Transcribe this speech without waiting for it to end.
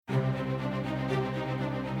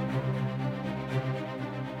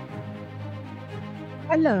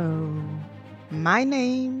Hello, my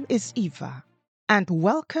name is Eva, and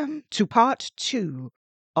welcome to part 2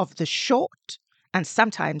 of the short and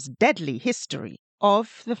sometimes deadly history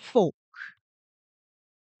of the folk.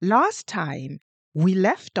 Last time, we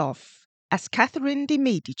left off as Catherine de'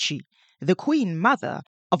 Medici, the Queen Mother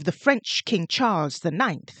of the French King Charles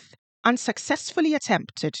IX, unsuccessfully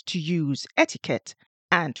attempted to use etiquette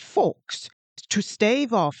and forks to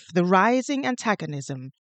stave off the rising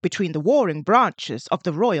antagonism between the warring branches of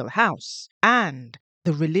the royal house and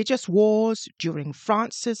the religious wars during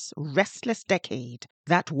France's restless decade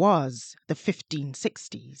that was the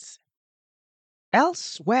 1560s.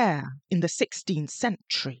 Elsewhere in the 16th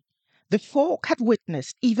century, the folk had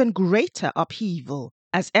witnessed even greater upheaval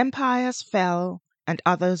as empires fell and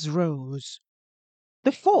others rose.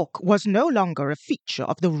 The folk was no longer a feature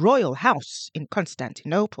of the royal house in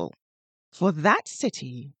Constantinople, for that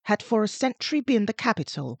city had for a century been the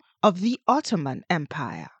capital of the Ottoman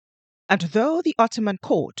Empire. And though the Ottoman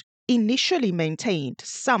court initially maintained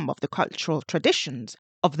some of the cultural traditions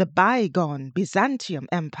of the bygone Byzantium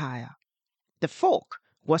Empire, the folk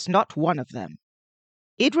was not one of them.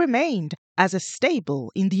 It remained as a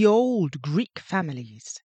staple in the old Greek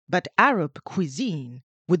families, but Arab cuisine,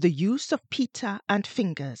 with the use of pita and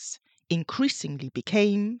fingers, increasingly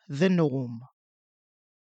became the norm.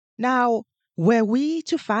 Now, were we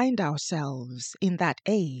to find ourselves in that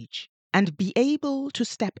age and be able to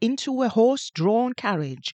step into a horse-drawn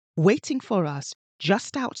carriage waiting for us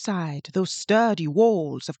just outside those sturdy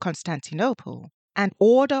walls of Constantinople, and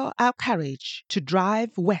order our carriage to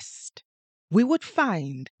drive west, we would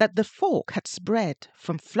find that the folk had spread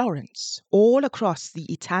from Florence all across the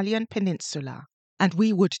Italian peninsula, and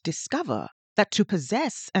we would discover that to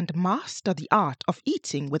possess and master the art of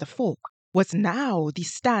eating with a fork was now the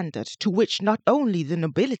standard to which not only the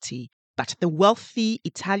nobility but the wealthy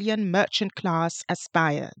Italian merchant class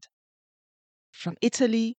aspired. From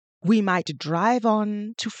Italy we might drive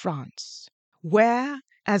on to France, where,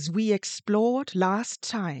 as we explored last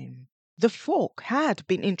time, the fork had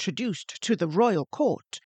been introduced to the royal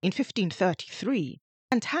court in 1533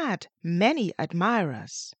 and had many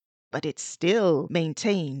admirers, but it still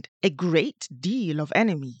maintained a great deal of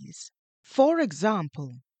enemies. For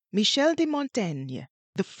example, Michel de Montaigne,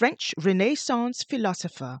 the French Renaissance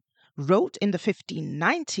philosopher, wrote in the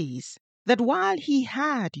 1590s that while he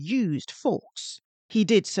had used forks, he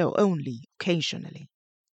did so only occasionally.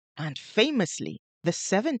 And famously, the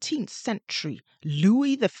 17th century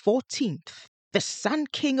Louis XIV, the Sun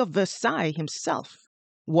King of Versailles himself,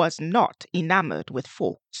 was not enamored with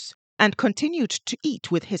forks and continued to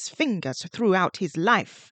eat with his fingers throughout his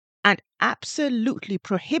life, and absolutely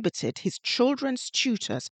prohibited his children's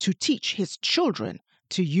tutors to teach his children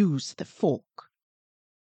to use the fork.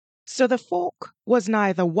 So the fork was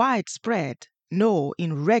neither widespread nor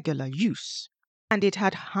in regular use, and it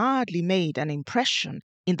had hardly made an impression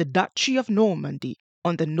in the Duchy of Normandy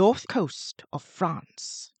on the north coast of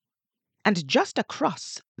France. And just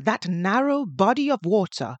across that narrow body of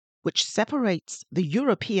water which separates the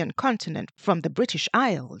European continent from the British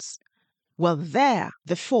Isles, well, there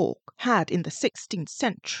the folk had in the 16th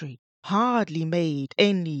century hardly made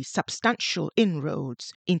any substantial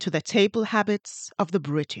inroads into the table habits of the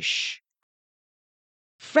British.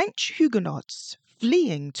 French Huguenots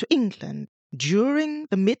fleeing to England during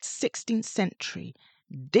the mid-16th century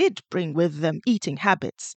did bring with them eating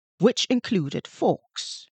habits which included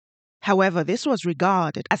forks. However, this was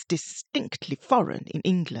regarded as distinctly foreign in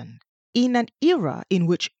England, in an era in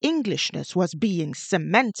which Englishness was being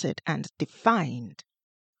cemented and defined.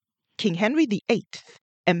 King Henry VIII,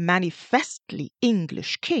 a manifestly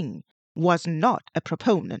English king, was not a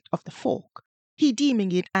proponent of the fork, he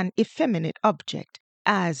deeming it an effeminate object,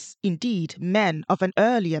 as indeed men of an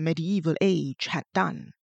earlier medieval age had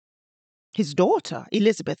done. His daughter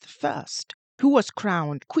Elizabeth I, who was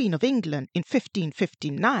crowned Queen of England in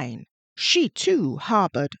 1559, she too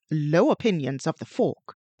harboured low opinions of the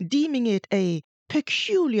fork, deeming it a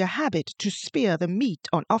peculiar habit to spear the meat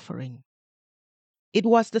on offering. It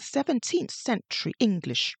was the 17th century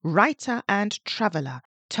English writer and traveller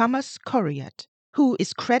Thomas Coryat who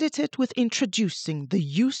is credited with introducing the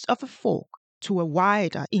use of a fork to a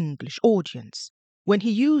wider English audience when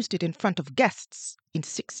he used it in front of guests in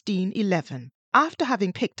 1611, after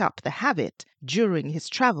having picked up the habit during his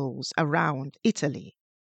travels around Italy.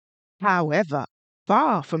 However,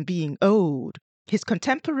 far from being old, his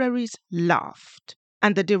contemporaries laughed,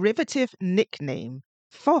 and the derivative nickname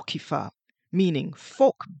Forcifer, meaning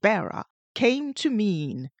fork bearer, came to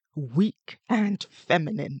mean weak and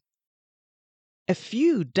feminine. A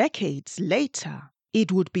few decades later,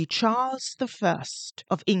 it would be Charles I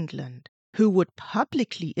of England who would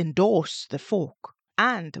publicly endorse the fork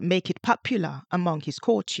and make it popular among his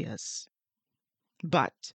courtiers.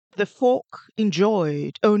 But the fork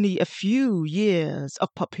enjoyed only a few years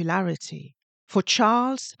of popularity, for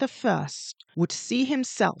Charles I would see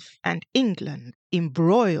himself and England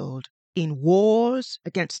embroiled in wars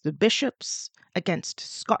against the bishops, against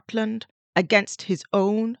Scotland, against his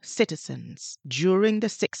own citizens during the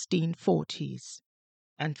 1640s.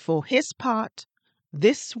 And for his part,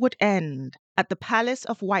 this would end at the Palace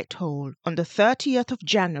of Whitehall on the 30th of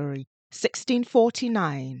January,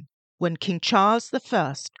 1649, when King Charles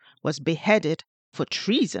I was beheaded for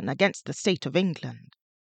treason against the state of England.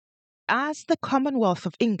 As the Commonwealth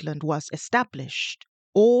of England was established,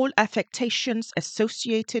 all affectations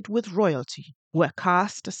associated with royalty were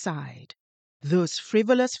cast aside. Those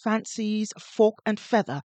frivolous fancies of fork and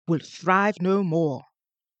feather will thrive no more.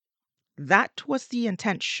 That was the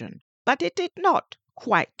intention, but it did not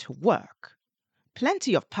quite work.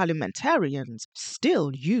 Plenty of parliamentarians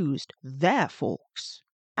still used their forks.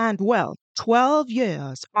 And 12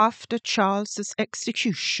 years after Charles's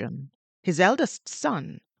execution, his eldest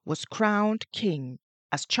son was crowned king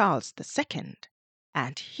as Charles II,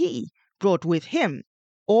 and he brought with him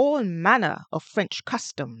all manner of French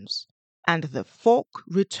customs, and the fork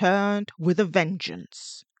returned with a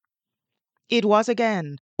vengeance. It was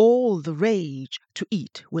again all the rage to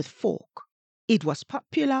eat with fork. It was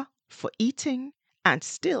popular for eating and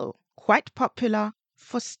still quite popular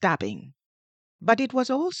for stabbing. But it was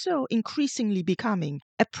also increasingly becoming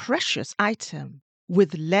a precious item,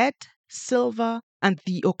 with lead, silver, and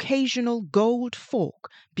the occasional gold fork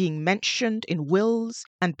being mentioned in wills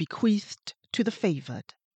and bequeathed to the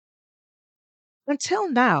favored. Until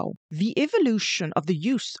now, the evolution of the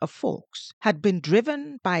use of forks had been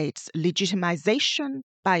driven by its legitimization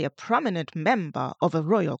by a prominent member of a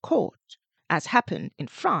royal court, as happened in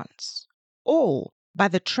France, or by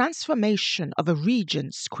the transformation of a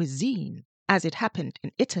region's cuisine, as it happened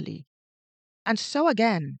in Italy. And so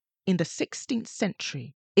again, in the 16th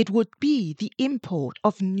century, it would be the import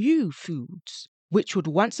of new foods which would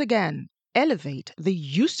once again elevate the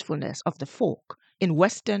usefulness of the fork in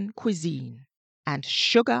Western cuisine, and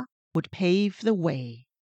sugar would pave the way.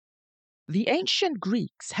 The ancient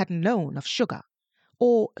Greeks had known of sugar,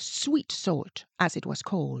 or sweet salt as it was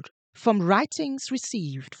called, from writings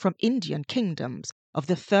received from Indian kingdoms of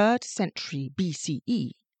the 3rd century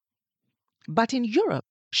BCE. But in Europe,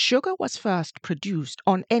 sugar was first produced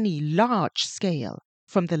on any large scale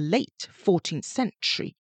from the late 14th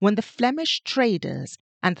century, when the Flemish traders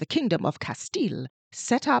and the Kingdom of Castile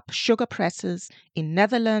set up sugar presses in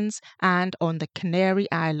Netherlands and on the Canary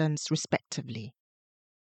Islands respectively.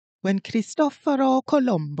 When Cristoforo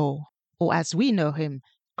Colombo, or as we know him,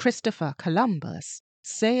 Christopher Columbus,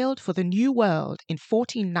 sailed for the New World in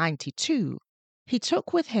 1492, he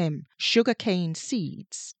took with him sugarcane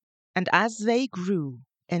seeds, and as they grew,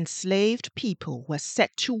 enslaved people were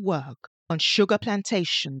set to work on sugar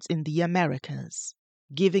plantations in the Americas,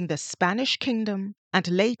 giving the Spanish Kingdom and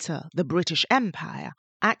later the British Empire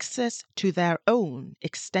access to their own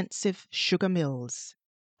extensive sugar mills.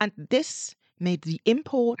 And this made the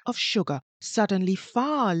import of sugar suddenly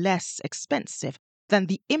far less expensive than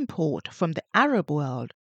the import from the Arab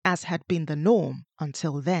world, as had been the norm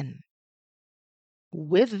until then.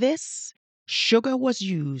 With this, sugar was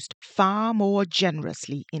used far more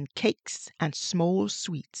generously in cakes and small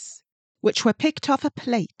sweets, which were picked off a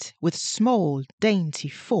plate with small, dainty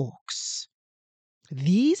forks.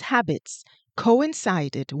 These habits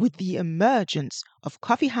coincided with the emergence of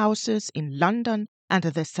coffee houses in London and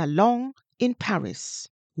the salon in Paris,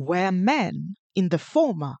 where men in the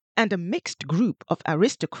former and a mixed group of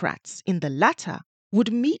aristocrats in the latter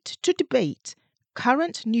would meet to debate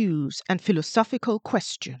current news and philosophical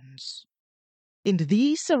questions. In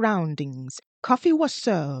these surroundings, coffee was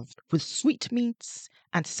served with sweetmeats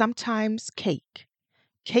and sometimes cake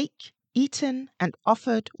eaten and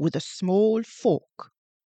offered with a small fork.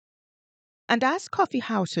 And as coffee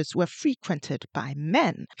houses were frequented by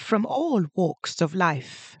men from all walks of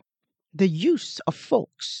life, the use of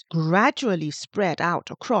forks gradually spread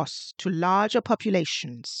out across to larger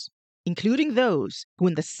populations, including those who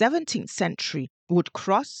in the 17th century would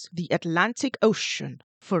cross the Atlantic Ocean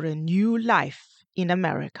for a new life in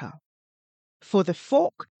America. For the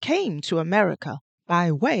fork came to America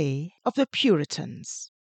by way of the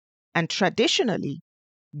Puritans, and traditionally,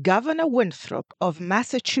 Governor Winthrop of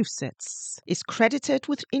Massachusetts is credited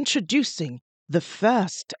with introducing the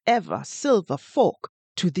first ever silver fork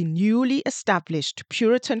to the newly established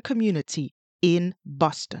Puritan community in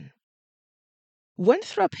Boston.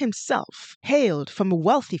 Winthrop himself hailed from a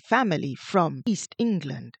wealthy family from East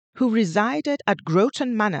England, who resided at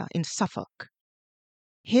Groton Manor in Suffolk.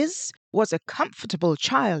 His was a comfortable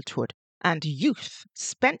childhood and youth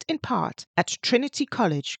spent in part at Trinity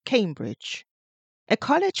College, Cambridge, a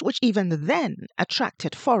college which even then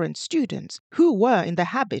attracted foreign students who were in the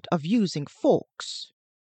habit of using forks.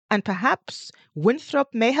 And perhaps Winthrop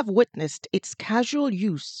may have witnessed its casual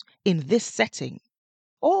use in this setting,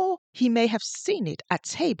 or he may have seen it at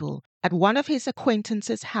table at one of his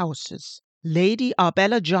acquaintances' houses, Lady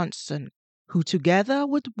Arbella Johnson, who together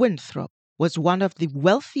with Winthrop was one of the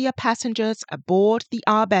wealthier passengers aboard the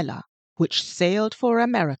Arbella, which sailed for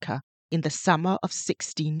America in the summer of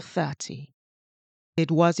 1630. It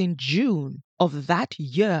was in June of that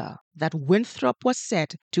year that Winthrop was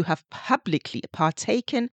said to have publicly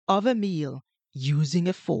partaken of a meal using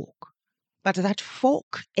a fork. But that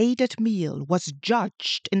fork-aided meal was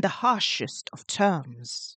judged in the harshest of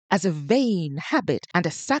terms as a vain habit and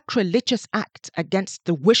a sacrilegious act against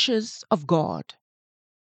the wishes of God.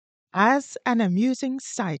 As an amusing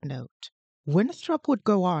side note, Winthrop would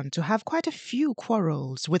go on to have quite a few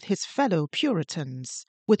quarrels with his fellow Puritans,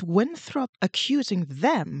 with Winthrop accusing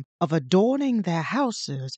them of adorning their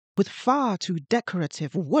houses with far too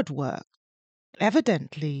decorative woodwork.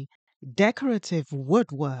 Evidently, decorative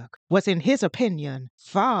woodwork was, in his opinion,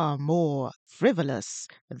 far more frivolous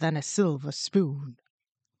than a silver spoon.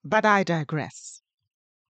 But I digress.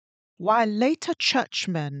 While later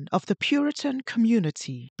churchmen of the Puritan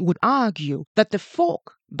community would argue that the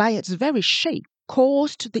fork, by its very shape,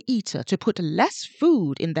 caused the eater to put less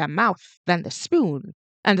food in their mouth than the spoon,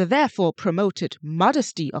 and therefore promoted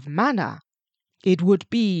modesty of manner, it would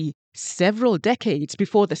be several decades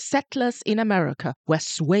before the settlers in America were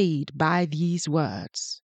swayed by these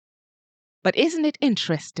words. But isn't it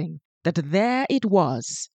interesting that there it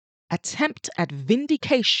was, attempt at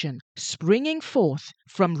vindication springing forth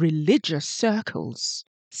from religious circles,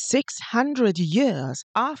 600 years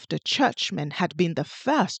after churchmen had been the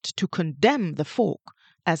first to condemn the fork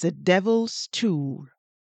as a devil's tool.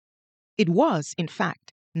 It was, in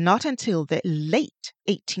fact, not until the late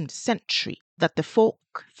 18th century that the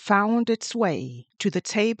fork found its way to the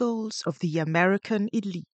tables of the American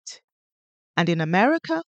elite. And in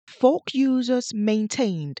America, fork users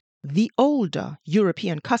maintained the older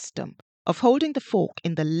European custom of holding the fork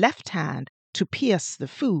in the left hand to pierce the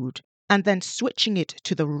food, and then switching it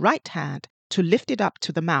to the right hand to lift it up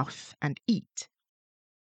to the mouth and eat.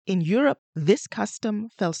 In Europe, this custom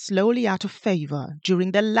fell slowly out of favor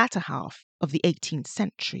during the latter half of the 18th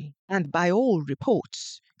century, and by all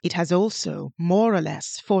reports, it has also more or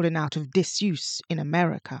less fallen out of disuse in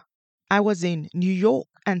America. I was in New York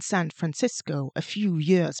and San Francisco a few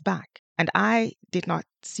years back, and I did not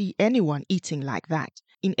see anyone eating like that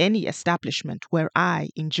in any establishment where I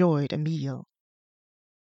enjoyed a meal.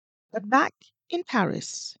 But back in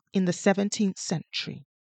Paris in the 17th century,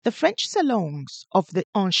 the French salons of the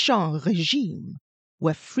Ancien Regime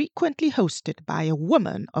were frequently hosted by a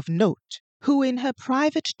woman of note who in her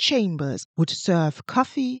private chambers would serve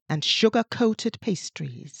coffee and sugar-coated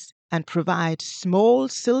pastries and provide small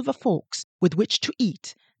silver forks with which to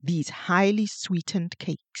eat these highly sweetened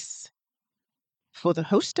cakes. For the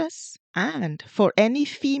hostess and for any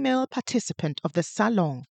female participant of the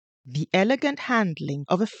salon, the elegant handling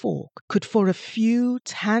of a fork could for a few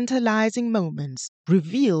tantalizing moments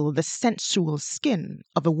reveal the sensual skin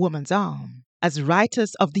of a woman's arm, as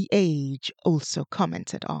writers of the age also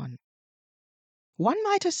commented on. One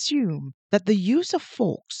might assume that the use of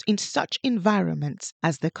forks in such environments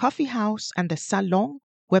as the coffee house and the salon,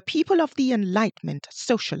 where people of the Enlightenment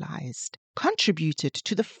socialized, contributed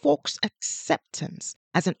to the fork's acceptance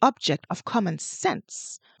as an object of common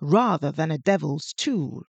sense rather than a devil's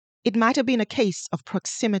tool. It might have been a case of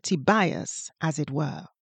proximity bias, as it were.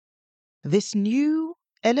 This new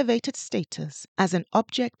elevated status as an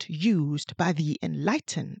object used by the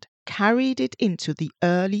enlightened carried it into the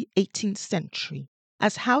early 18th century,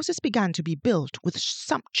 as houses began to be built with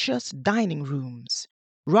sumptuous dining rooms,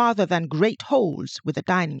 rather than great halls with a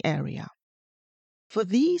dining area. For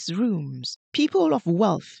these rooms, people of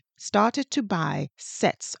wealth started to buy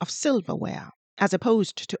sets of silverware, as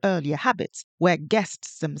opposed to earlier habits where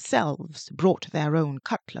guests themselves brought their own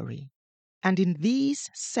cutlery. And in these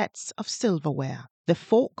sets of silverware, the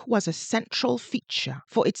fork was a central feature,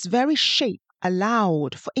 for its very shape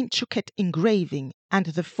allowed for intricate engraving, and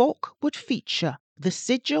the fork would feature the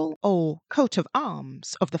sigil or coat of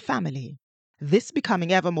arms of the family. This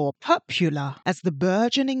becoming ever more popular as the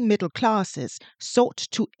burgeoning middle classes sought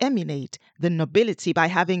to emulate the nobility by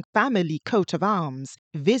having family coat of arms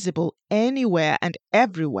visible anywhere and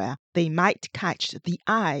everywhere they might catch the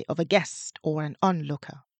eye of a guest or an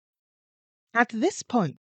onlooker. At this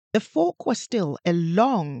point, The fork was still a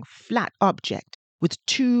long, flat object with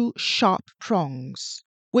two sharp prongs,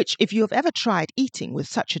 which, if you have ever tried eating with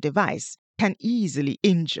such a device, can easily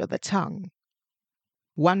injure the tongue.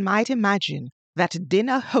 One might imagine that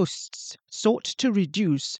dinner hosts sought to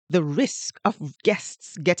reduce the risk of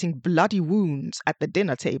guests getting bloody wounds at the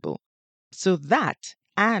dinner table, so that,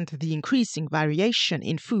 and the increasing variation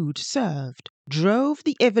in food served, drove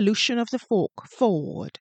the evolution of the fork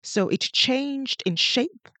forward, so it changed in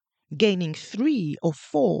shape, gaining 3 or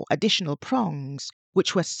 4 additional prongs,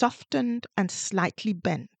 which were softened and slightly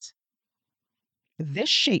bent. This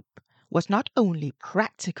shape was not only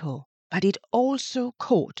practical, but it also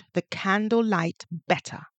caught the candle light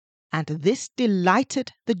better, and this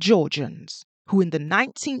delighted the Georgians, who in the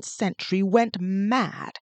 19th century went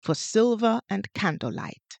mad for silver and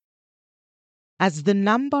candlelight. As the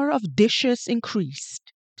number of dishes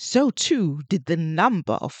increased, so too did the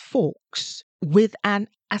number of forks, with an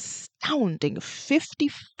astounding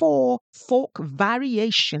 54 fork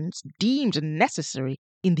variations deemed necessary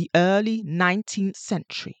in the early 19th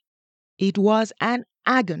century. It was an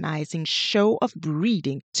agonizing show of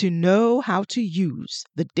breeding to know how to use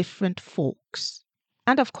the different forks.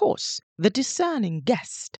 And of course, the discerning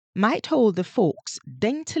guest might hold the forks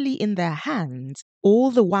daintily in their hands, all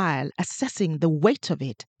the while assessing the weight of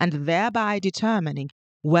it and thereby determining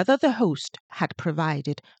whether the host had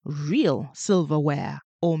provided real silverware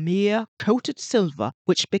or mere coated silver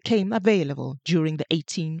which became available during the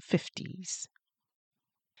 1850s.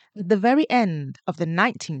 At the very end of the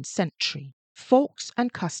 19th century, folks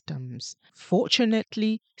and customs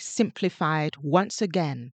fortunately simplified once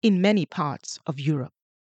again in many parts of Europe.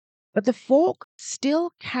 But the fork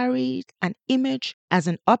still carried an image as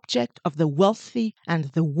an object of the wealthy and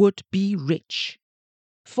the would-be rich.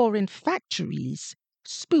 For in factories,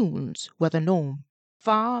 spoons were the norm,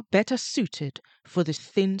 far better suited for the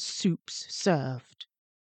thin soups served.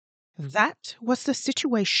 That was the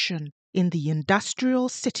situation in the industrial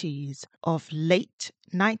cities of late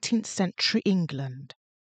 19th century England.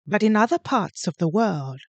 But in other parts of the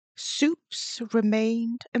world, soups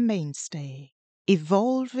remained a mainstay,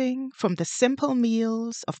 evolving from the simple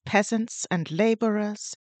meals of peasants and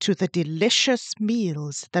laborers to the delicious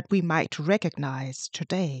meals that we might recognize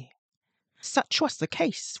today. Such was the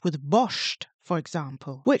case with borscht, for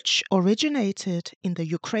example, which originated in the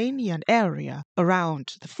Ukrainian area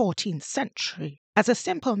around the 14th century as a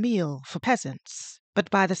simple meal for peasants. But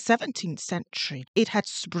by the 17th century, it had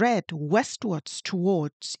spread westwards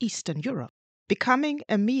towards Eastern Europe, becoming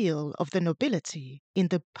a meal of the nobility in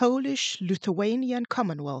the Polish-Lithuanian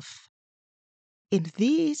Commonwealth. In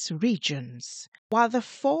these regions, while the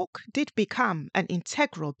fork did become an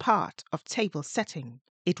integral part of table setting,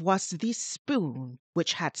 it was the spoon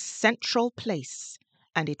which had central place,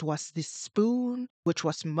 and it was the spoon which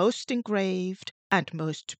was most engraved and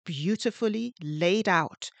most beautifully laid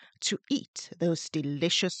out to eat those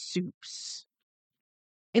delicious soups.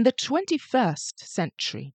 In the 21st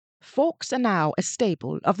century, forks are now a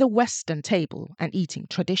staple of the Western table and eating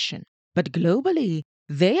tradition, but globally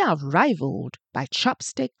they are rivaled by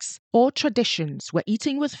chopsticks or traditions where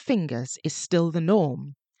eating with fingers is still the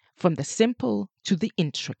norm, from the simple to the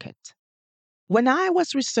intricate. When I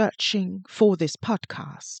was researching for this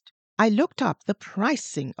podcast, I looked up the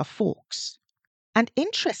pricing of forks. And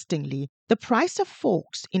interestingly, the price of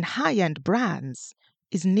forks in high-end brands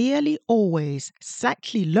is nearly always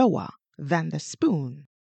slightly lower than the spoon.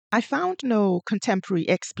 I found no contemporary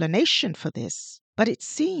explanation for this, but it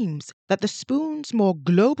seems that the spoon's more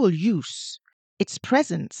global use, its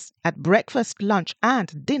presence at breakfast, lunch,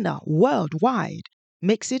 and dinner worldwide,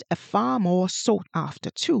 makes it a far more sought-after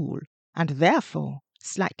tool and therefore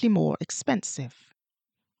slightly more expensive.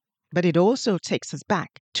 But it also takes us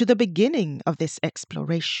back to the beginning of this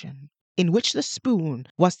exploration, in which the spoon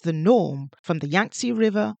was the norm from the Yangtze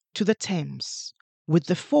River to the Thames, with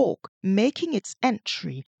the fork making its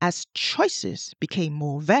entry as choices became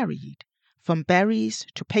more varied, from berries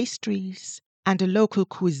to pastries, and a local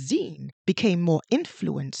cuisine became more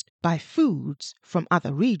influenced by foods from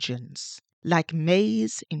other regions, like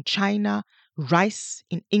maize in China, rice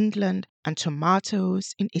in England, and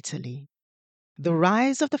tomatoes in Italy. The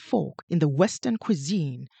rise of the fork in the Western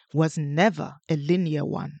cuisine was never a linear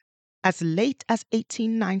one. As late as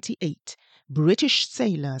 1898, British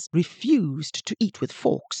sailors refused to eat with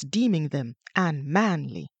forks, deeming them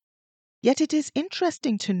unmanly. Yet it is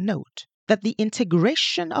interesting to note that the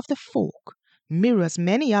integration of the fork mirrors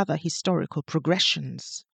many other historical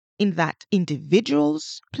progressions, in that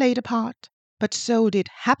individuals played a part, but so did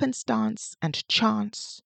happenstance and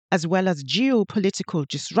chance, as well as geopolitical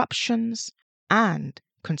disruptions and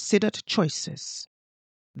considered choices.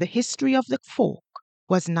 The history of the fork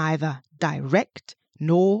was neither direct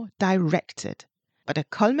nor directed, but a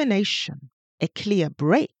culmination, a clear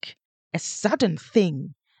break, a sudden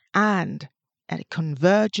thing, and a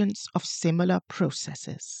convergence of similar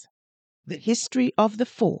processes. The history of the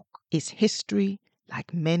fork is history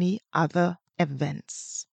like many other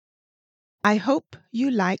events. I hope you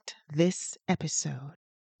liked this episode.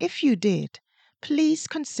 If you did, please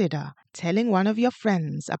consider telling one of your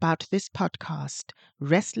friends about this podcast,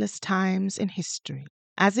 Restless Times in History,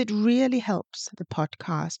 as it really helps the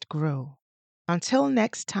podcast grow. Until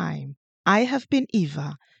next time, I have been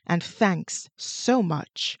Eva, and thanks so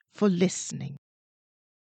much for listening.